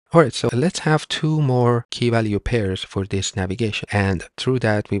All right, so let's have two more key value pairs for this navigation. And through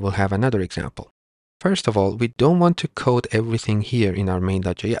that, we will have another example. First of all, we don't want to code everything here in our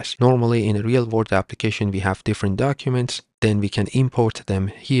main.js. Normally, in a real-world application, we have different documents. Then we can import them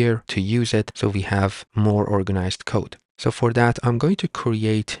here to use it, so we have more organized code. So for that, I'm going to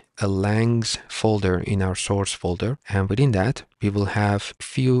create a langs folder in our source folder. And within that, we will have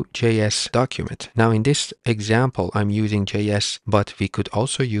Vue.js document. Now in this example, I'm using JS, but we could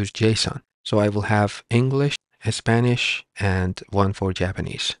also use JSON. So I will have English, Spanish, and one for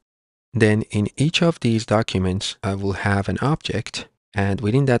Japanese. Then in each of these documents, I will have an object. And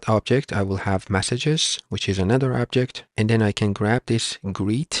within that object, I will have messages, which is another object. And then I can grab this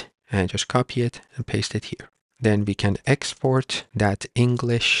greet and just copy it and paste it here. Then we can export that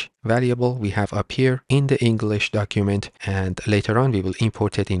English variable we have up here in the English document, and later on we will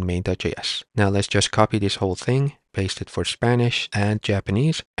import it in main.js. Now let's just copy this whole thing, paste it for Spanish and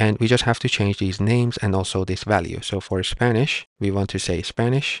Japanese, and we just have to change these names and also this value. So for Spanish, we want to say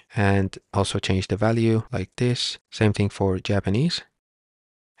Spanish and also change the value like this. Same thing for Japanese.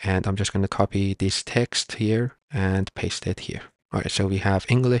 And I'm just going to copy this text here and paste it here. All right, so we have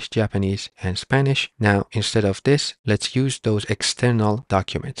English, Japanese, and Spanish. Now, instead of this, let's use those external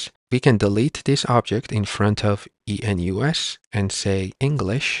documents. We can delete this object in front of enus and say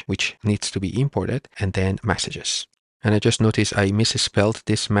English, which needs to be imported, and then messages. And I just noticed I misspelled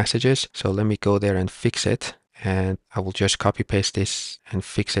this messages. So let me go there and fix it. And I will just copy paste this and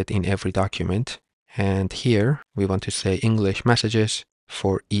fix it in every document. And here we want to say English messages.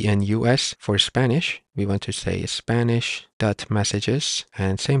 For enus, for Spanish, we want to say Spanish.messages,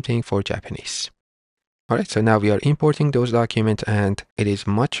 and same thing for Japanese. All right, so now we are importing those documents, and it is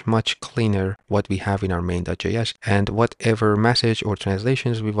much, much cleaner what we have in our main.js, and whatever message or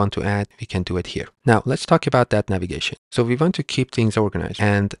translations we want to add, we can do it here. Now, let's talk about that navigation. So we want to keep things organized,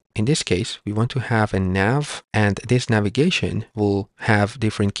 and in this case, we want to have a nav, and this navigation will have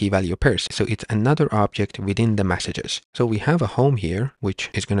different key value pairs. So it's another object within the messages. So we have a home here, which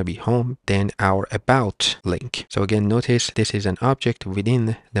is going to be home, then our about link. So again, notice this is an object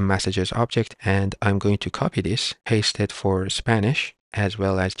within the messages object, and I'm going to copy this, paste it for Spanish as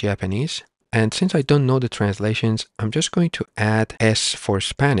well as Japanese. And since I don't know the translations, I'm just going to add S for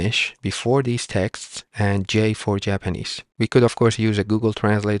Spanish before these texts and J for Japanese. We could, of course, use a Google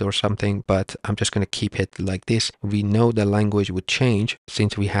Translate or something, but I'm just going to keep it like this. We know the language would change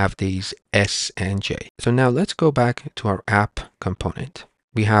since we have these S and J. So now let's go back to our app component.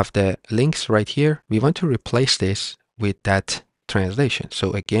 We have the links right here. We want to replace this with that translation.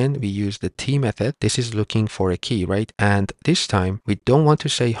 So again, we use the T method. This is looking for a key, right? And this time we don't want to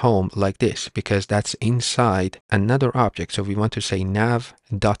say home like this because that's inside another object. So we want to say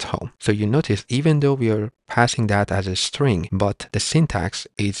nav.home. So you notice, even though we are passing that as a string, but the syntax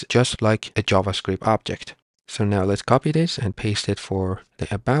is just like a JavaScript object. So now let's copy this and paste it for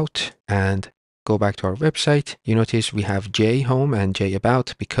the about and go back to our website. You notice we have J home and J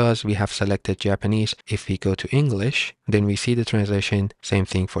about because we have selected Japanese. If we go to English, then we see the translation, same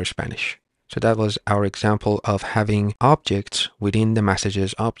thing for Spanish. So that was our example of having objects within the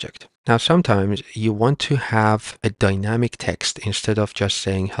messages object. Now, sometimes you want to have a dynamic text instead of just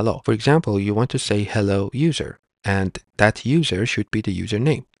saying hello. For example, you want to say hello user, and that user should be the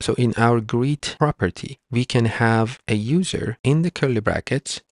username. So in our greet property, we can have a user in the curly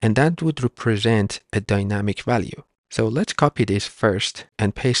brackets, and that would represent a dynamic value. So let's copy this first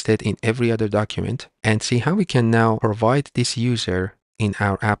and paste it in every other document and see how we can now provide this user in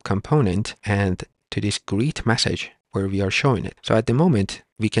our app component and to this greet message where we are showing it. So at the moment,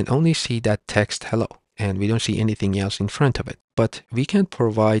 we can only see that text hello, and we don't see anything else in front of it. But we can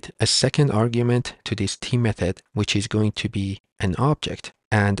provide a second argument to this T method, which is going to be an object.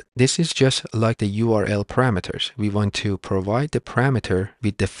 And this is just like the URL parameters. We want to provide the parameter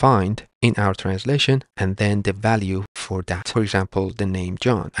we defined in our translation and then the value for that. For example, the name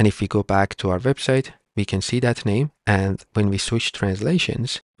John. And if we go back to our website, we can see that name. And when we switch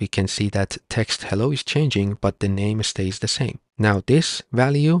translations, we can see that text hello is changing, but the name stays the same. Now, this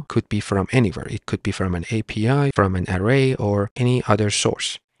value could be from anywhere. It could be from an API, from an array, or any other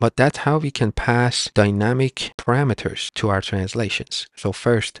source. But that's how we can pass dynamic parameters to our translations. So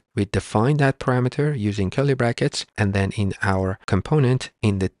first, we define that parameter using curly brackets, and then in our component,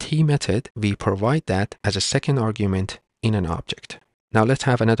 in the T method, we provide that as a second argument in an object. Now let's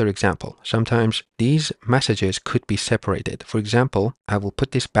have another example. Sometimes these messages could be separated. For example, I will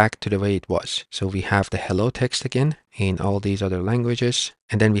put this back to the way it was. So we have the hello text again in all these other languages.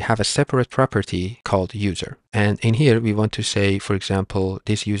 And then we have a separate property called user. And in here, we want to say, for example,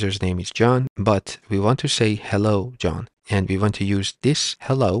 this user's name is John, but we want to say hello, John. and we want to use this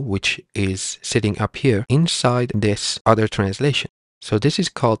hello, which is sitting up here inside this other translation. So this is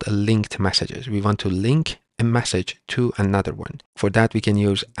called linked messages. We want to link a message to another one. For that, we can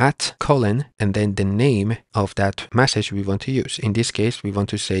use @ and then the name of that message we want to use. In this case, we want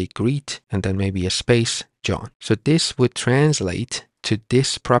to say greet and then maybe a space John. So this would translate to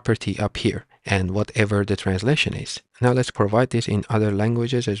this property up here and whatever the translation is. Now let's provide this in other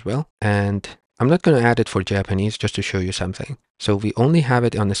languages as well. And I'm not going to add it for Japanese just to show you something. So we only have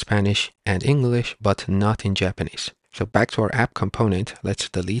it on the Spanish and English, but not in Japanese. So back to our app component, let's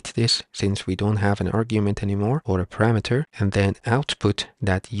delete this since we don't have an argument anymore or a parameter, and then output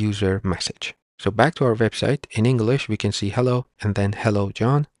that user message. So back to our website, in English, we can see hello and then hello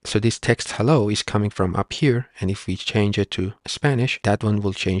John. So this text hello is coming from up here. And if we change it to Spanish, that one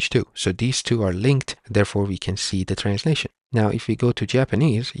will change too. So these two are linked. Therefore, we can see the translation. Now, if we go to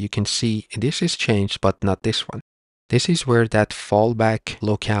Japanese, you can see this is changed, but not this one. This is where that fallback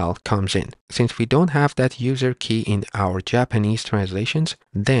locale comes in. Since we don't have that user key in our Japanese translations,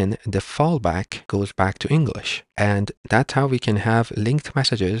 then the fallback goes back to English. And that's how we can have linked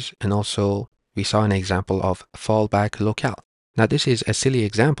messages. And also we saw an example of fallback locale. Now this is a silly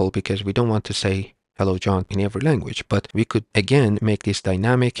example because we don't want to say hello John in every language, but we could again make this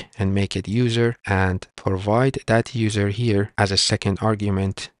dynamic and make it user and provide that user here as a second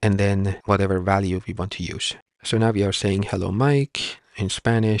argument and then whatever value we want to use. So now we are saying hello Mike in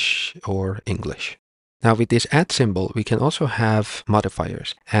Spanish or English. Now with this @ symbol, we can also have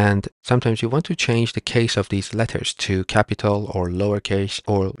modifiers. And sometimes you want to change the case of these letters to capital or lowercase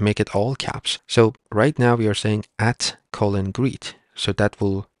or make it all caps. So right now we are saying @:greet. So that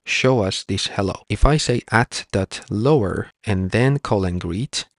will show us this hello. If I say @.lower and then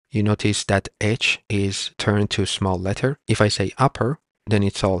 :greet, you notice that H is turned to a small letter. If I say upper, then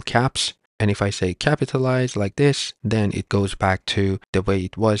it's all caps. And if I say capitalize like this, then it goes back to the way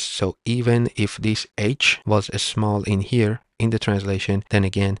it was. So even if this H was a small in here in the translation, then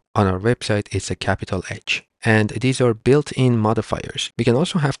again, on our website, it's a capital H. And these are built-in modifiers. We can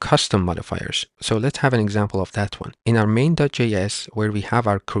also have custom modifiers. So let's have an example of that one. In our main.js, where we have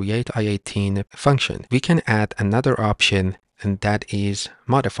our create i18 function, we can add another option, and that is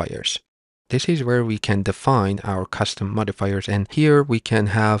modifiers. This is where we can define our custom modifiers, and here we can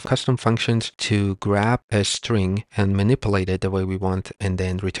have custom functions to grab a string and manipulate it the way we want and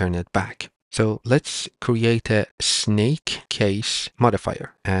then return it back. So let's create a snake case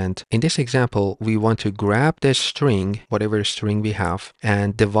modifier. And in this example, we want to grab the string, whatever string we have,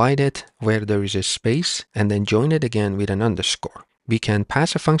 and divide it where there is a space and then join it again with an underscore. We can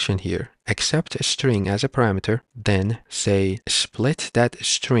pass a function here, accept a string as a parameter, then say split that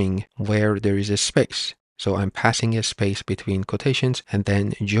string where there is a space. So I'm passing a space between quotations and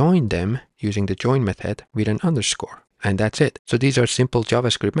then join them using the join method with an underscore. And that's it. So these are simple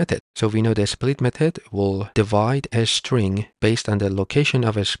JavaScript methods. So we know the split method will divide a string based on the location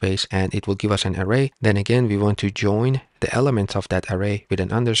of a space and it will give us an array. Then again, we want to join the elements of that array with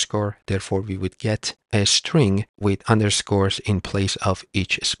an underscore. Therefore, we would get a string with underscores in place of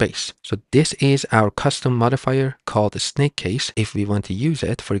each space. So this is our custom modifier called snake case. If we want to use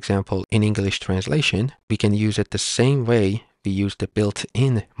it, for example, in English translation, we can use it the same way we use the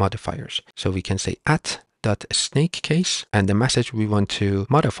built-in modifiers. So we can say @snake case, and the message we want to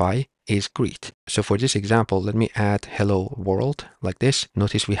modify is greet. So for this example, let me add hello world like this.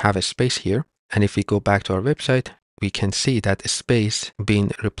 Notice we have a space here. And if we go back to our website, we can see that space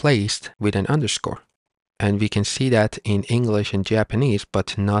being replaced with an underscore. And we can see that in English and Japanese,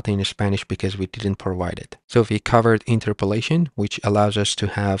 but not in Spanish because we didn't provide it. So we covered interpolation, which allows us to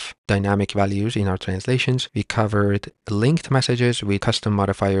have dynamic values in our translations. We covered linked messages with custom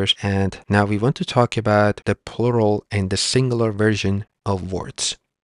modifiers. And now we want to talk about the plural and the singular version of words.